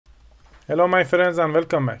Hello my friends and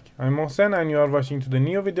welcome back. I'm Mohsen and you are watching to the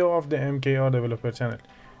new video of the MKR developer channel.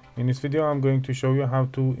 In this video I'm going to show you how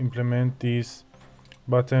to implement this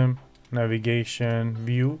bottom navigation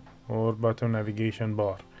view or bottom navigation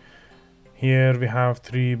bar. Here we have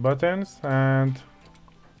three buttons and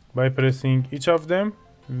by pressing each of them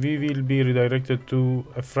we will be redirected to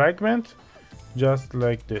a fragment just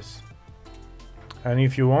like this. And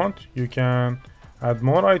if you want you can add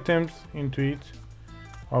more items into it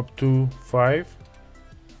up to 5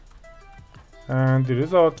 and the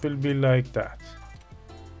result will be like that.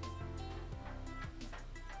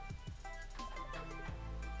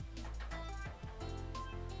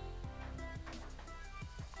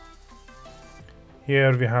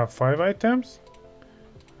 Here we have 5 items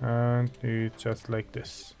and it's just like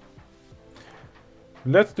this.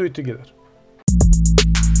 Let's do it together.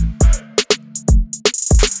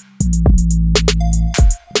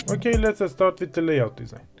 Okay, let's start with the layout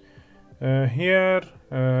design. Here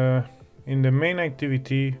in the main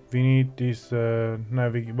activity we need this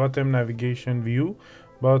bottom navigation view,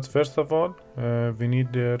 but first of all we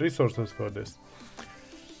need the resources for this.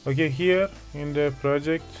 Okay, here in the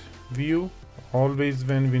project view, always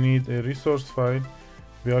when we need a resource file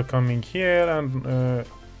we are coming here and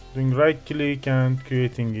doing right click and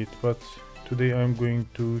creating it, but today I'm going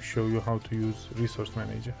to show you how to use resource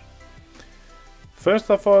manager.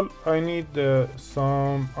 First of all, I need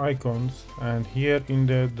some icons, and here in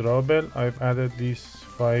the drawbell I've added these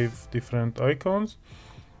 5 different icons,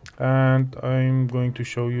 and I'm going to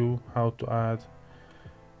show you how to add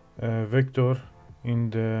a vector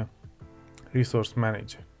in the resource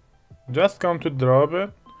manager. Just come to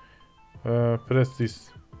drawbell, press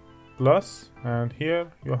this plus, and here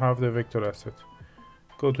you have the vector asset.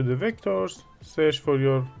 Go to the vectors, search for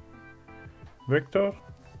your vector,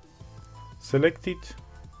 select it,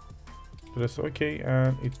 press OK,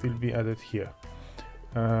 and it will be added here.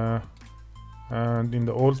 And in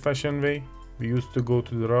the old-fashioned way, we used to go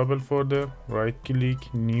to the drawbell folder,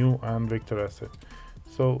 right-click, new, and vector asset.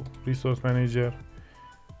 So resource manager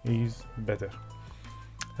is better.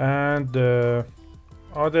 And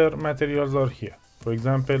other materials are here. For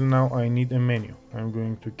example, now I need a menu. I'm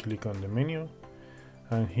going to click on the menu,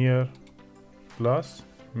 and here plus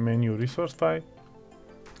menu resource file.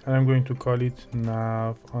 And I'm going to call it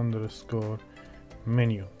nav underscore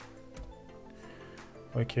menu.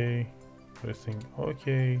 Okay, pressing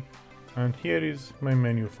OK, and here is my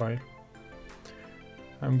menu file.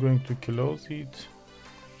 I'm going to close it.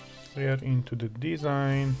 Here into the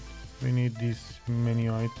design we need this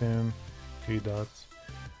menu item, 3 dots.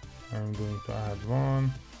 I'm going to add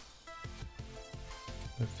one,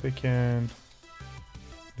 the second,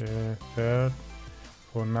 the third.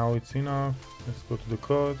 For now it's enough. Let's go to the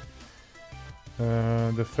code.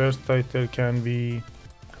 The first title can be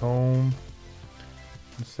home,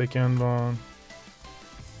 the second one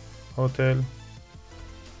hotel,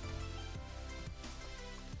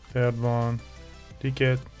 third one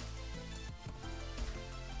ticket.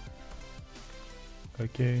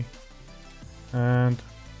 Okay, and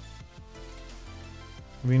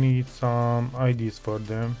we need some IDs for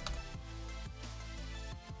them.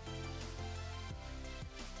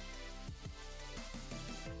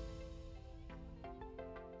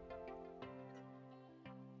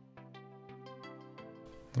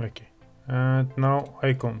 Okay, and now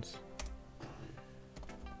icons.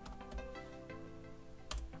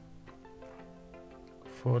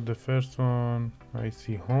 For the first one I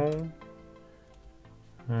see home,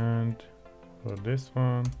 and for this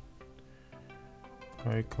one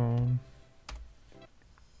icon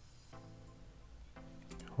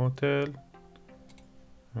hotel,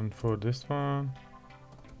 and for this one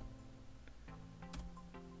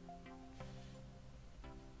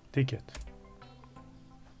ticket.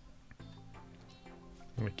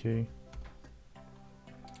 Okay,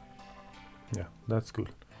 yeah, that's good.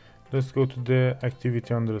 Let's go to the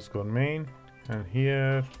activity underscore main, and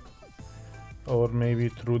here, or maybe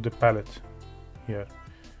through the palette here,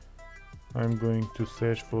 I'm going to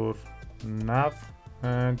search for nav,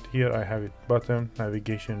 and here I have it, bottom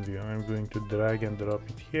navigation view. I'm going to drag and drop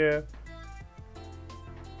it here,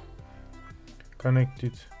 connect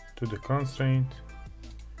it to the constraint,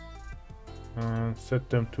 and set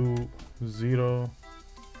them to 0,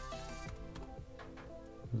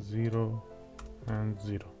 0 and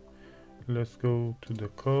 0. Let's go to the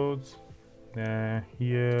codes.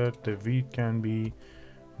 Here the width can be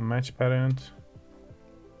match parent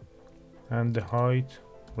and the height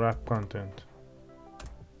wrap content.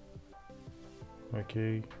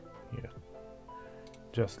 Okay, yeah,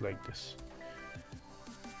 just like this.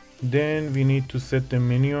 Then we need to set the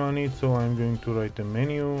menu on it, so I'm going to write the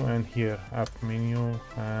menu, and here app menu,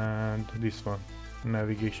 and this one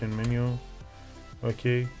navigation menu.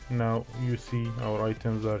 Okay, now you see our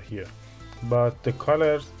items are here, but the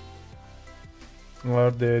colors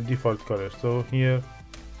are the default colors. So here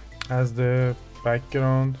as the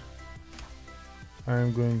background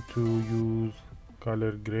I'm going to use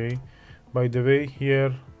color gray. By the way,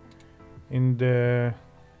 here in the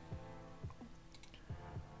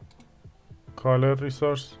color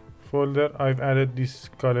resource folder I've added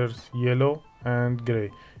these colors yellow and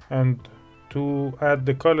gray, and to add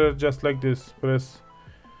the color just like this, press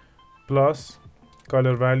plus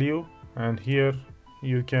color value, and here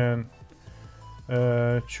you can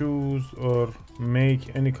choose or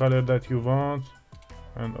make any color that you want,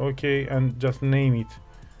 and okay, and just name it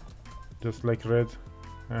just like red,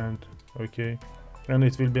 and okay, and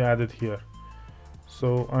it will be added here.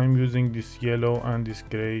 So I'm using this yellow and this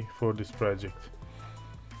gray for this project.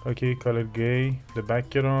 Okay, color gray, the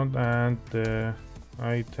background, and the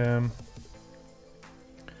item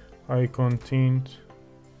icon tint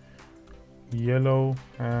yellow,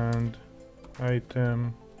 and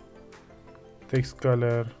item text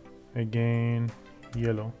color again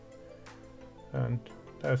yellow, and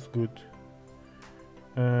that's good.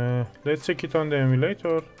 Let's check it on the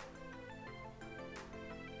emulator.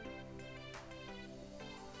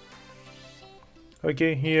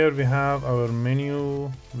 Okay, here we have our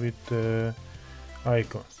menu with the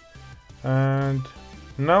icons, and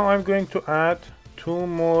now I'm going to add 2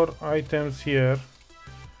 more items here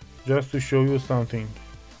just to show you something.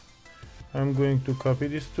 I'm going to copy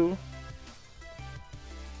these 2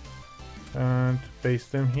 and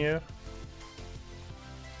paste them here.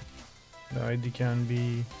 The ID can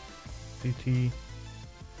be city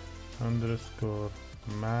underscore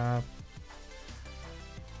map,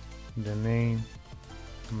 the name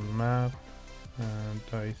map, and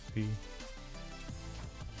IC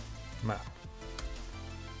map.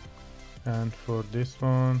 And for this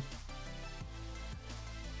one,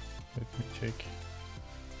 let me check.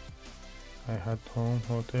 I had home,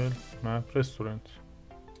 hotel, map, restaurant.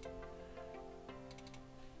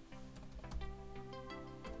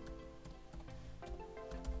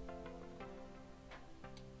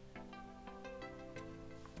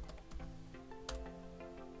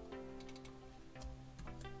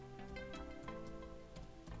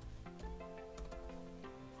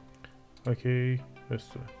 Okay,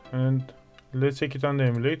 restaurant. And let's check it on the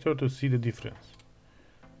emulator to see the difference.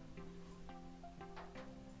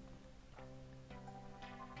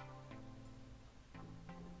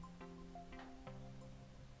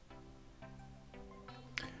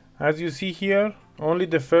 As you see here, only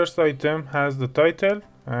the first item has the title,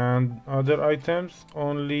 and other items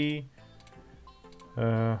only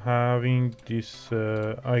having these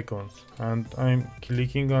icons, and I'm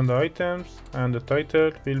clicking on the items and the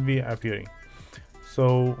title will be appearing.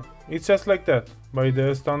 So it's just like that by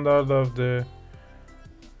the standard of the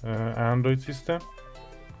Android system.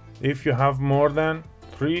 If you have more than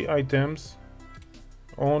 3 items,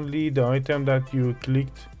 only the item that you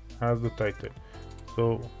clicked has the title.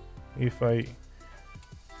 So if I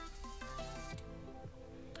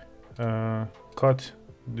cut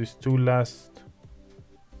these 2 last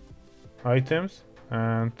items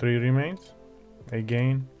and 3 remains,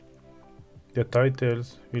 again the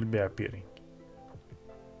titles will be appearing.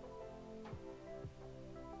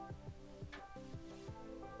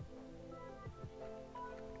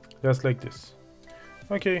 Just like this.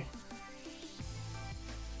 Okay,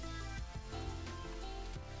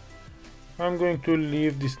 I'm going to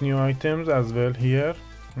leave these new items as well here,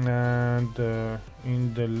 and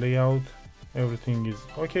in the layout everything is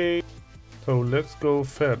okay. So let's go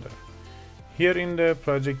further. Here in the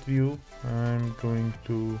project view, I'm going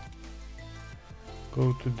to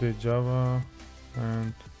go to the Java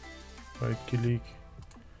and right click,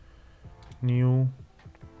 new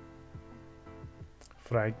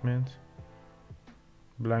fragment,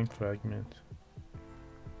 blank fragment,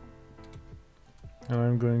 and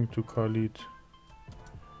I'm going to call it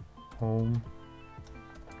home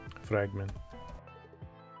fragment.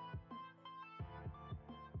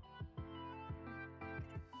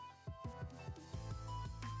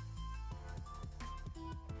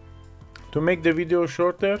 To make the video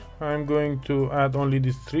shorter, I'm going to add only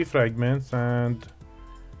these 3 fragments, and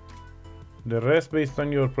the rest based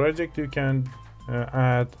on your project you can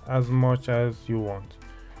add as much as you want.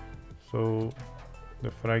 So the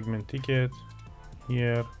fragment ticket,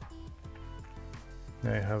 here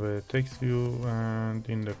I have a text view, and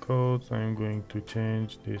in the codes I'm going to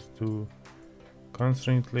change this to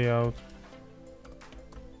constraint layout,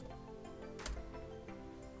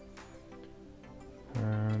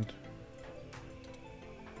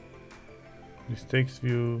 this text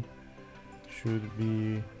view should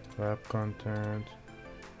be wrap content,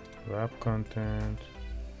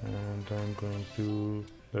 and I'm going to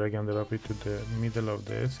drag and drop it to the middle of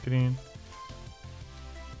the screen.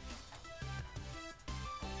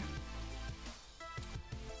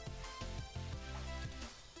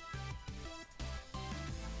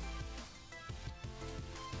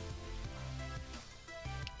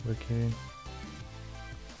 Okay.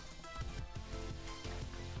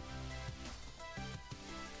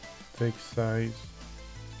 Text size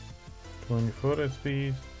 24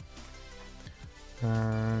 SPs,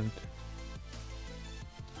 and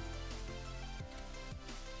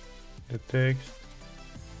the text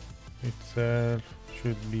itself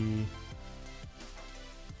should be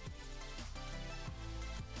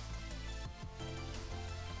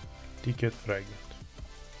ticket fragment.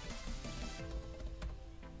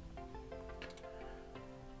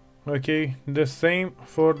 Okay, the same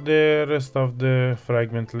for the rest of the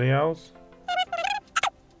fragment layouts.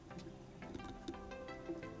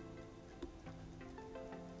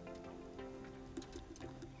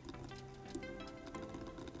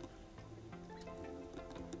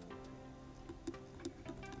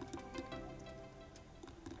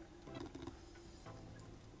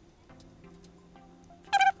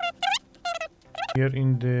 Here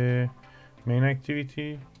in the main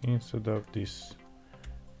activity, instead of this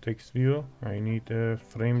text view, I need a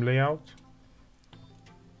frame layout.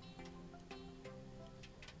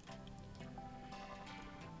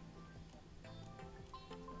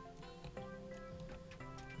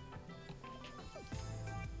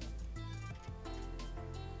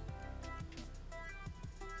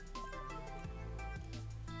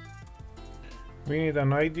 We need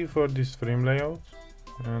an ID for this frame layout,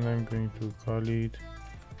 and I'm going to call it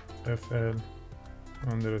FL_wrapper.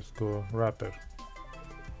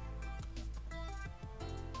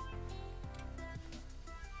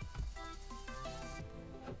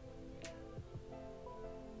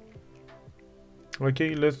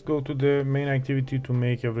 Okay, let's go to the main activity to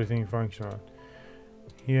make everything functional.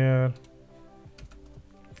 Here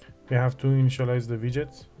we have to initialize the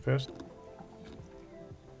widgets first.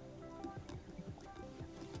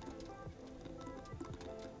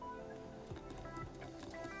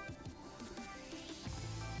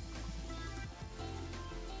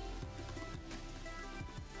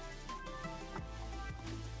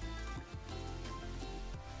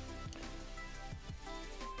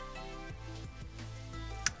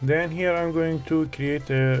 Then here I'm going to create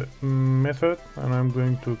a method, and I'm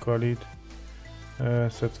going to call it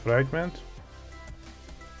set fragment.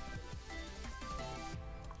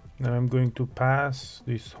 And I'm going to pass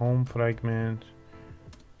this home fragment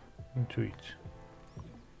into it.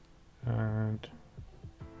 And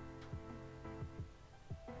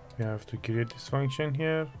we have to create this function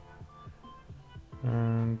here,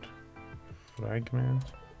 and fragment.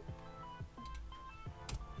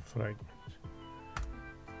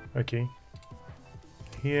 Okay,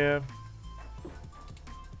 here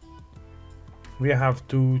we have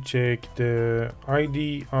to check the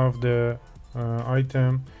ID of the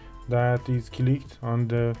item that is clicked on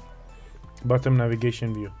the bottom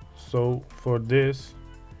navigation view. So for this,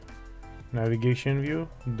 navigation view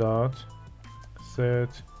dot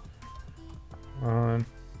set on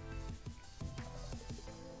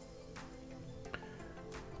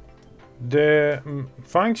the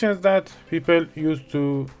functions that people used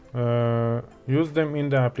to use them in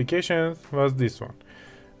the applications was this one,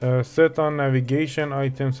 set on navigation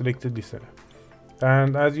item selected listener,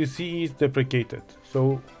 and as you see it's deprecated,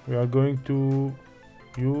 so we are going to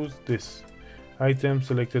use this item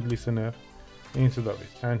selected listener instead of it.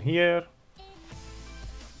 And here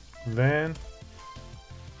then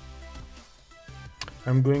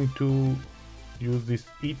I'm going to use this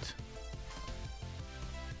it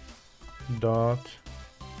dot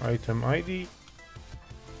item ID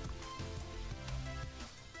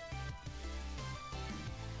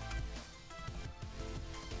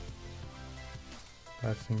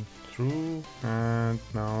passing through, and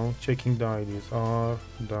now checking the IDs r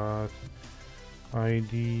dot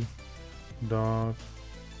ID dot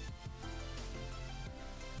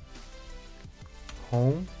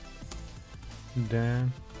home.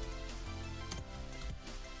 Then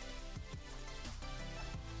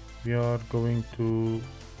we are going to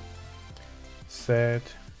set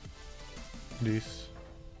this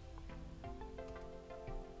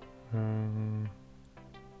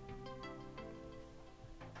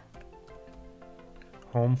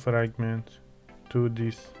home fragment to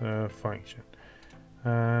this function,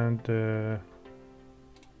 and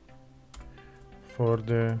for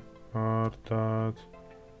the r dot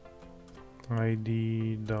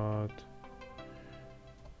id dot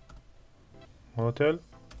hotel,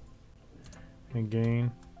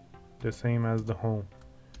 again the same as the home.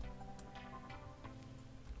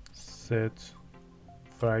 Set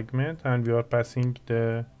fragment, and we are passing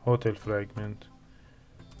the hotel fragment,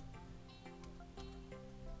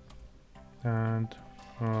 and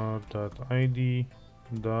 .id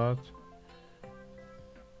dot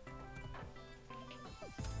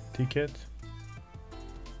ticket,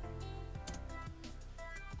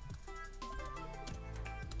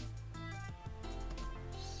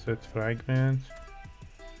 set fragment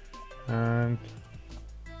and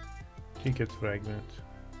ticket fragment.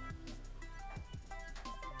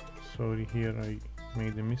 Sorry, here I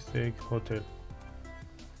made a mistake. Hotel.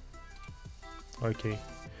 Okay,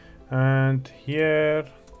 and here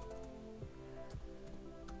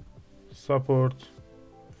support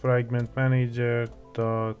fragment manager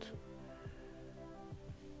dot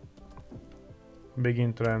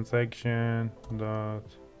begin transaction dot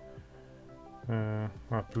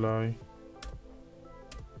apply,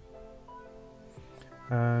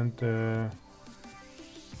 and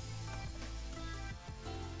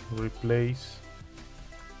replace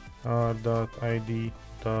r.id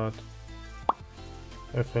dot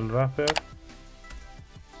fl wrapper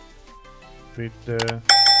with the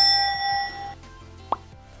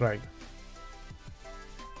fragment,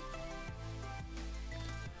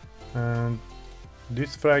 and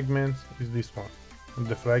this fragment is this one,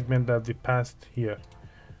 the fragment that we passed here,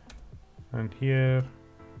 and here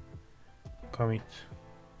commit,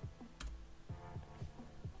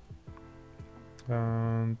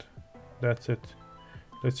 and that's it.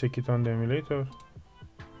 Let's check it on the emulator.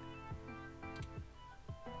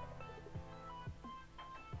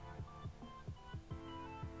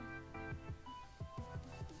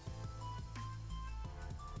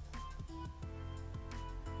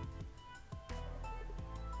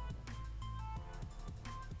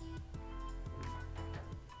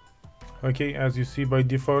 Okay, as you see, by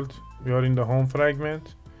default we are in the home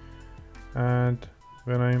fragment, and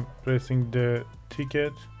when I'm pressing the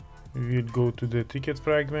ticket we will go to the ticket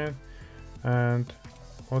fragment, and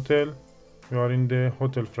hotel we are in the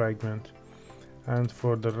hotel fragment, and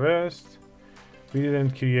for the rest we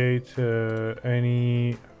didn't create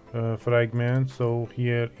any fragment. So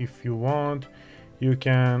here, if you want, you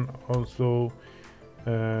can also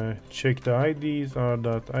check the IDs or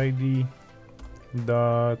 .id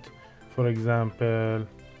dot, for example,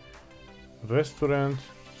 restaurant,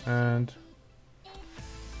 and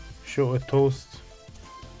show a toast,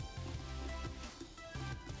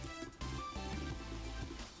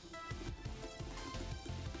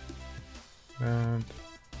 and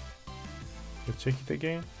let's check it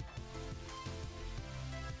again.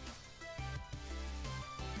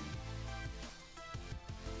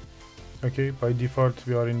 Okay, by default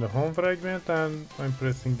we are in the home fragment, and I'm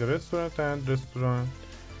pressing the restaurant, and restaurant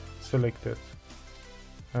selected,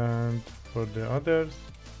 and for the others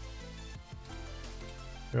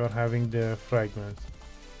we are having the fragments.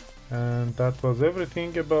 And that was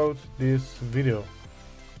everything about this video.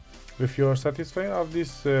 If you are satisfied of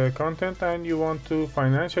this content and you want to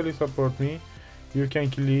financially support me, you can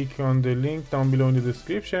click on the link down below in the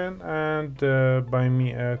description and buy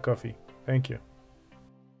me a coffee. Thank you.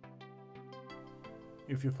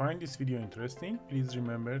 If you find this video interesting, please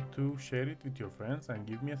remember to share it with your friends and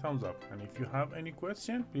give me a thumbs up. And if you have any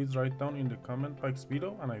question, please write down in the comment box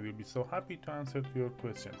below, and I will be so happy to answer your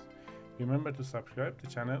questions. Remember to subscribe to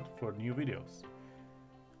the channel for new videos.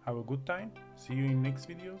 Have a good time. See you in next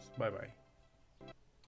videos. Bye bye.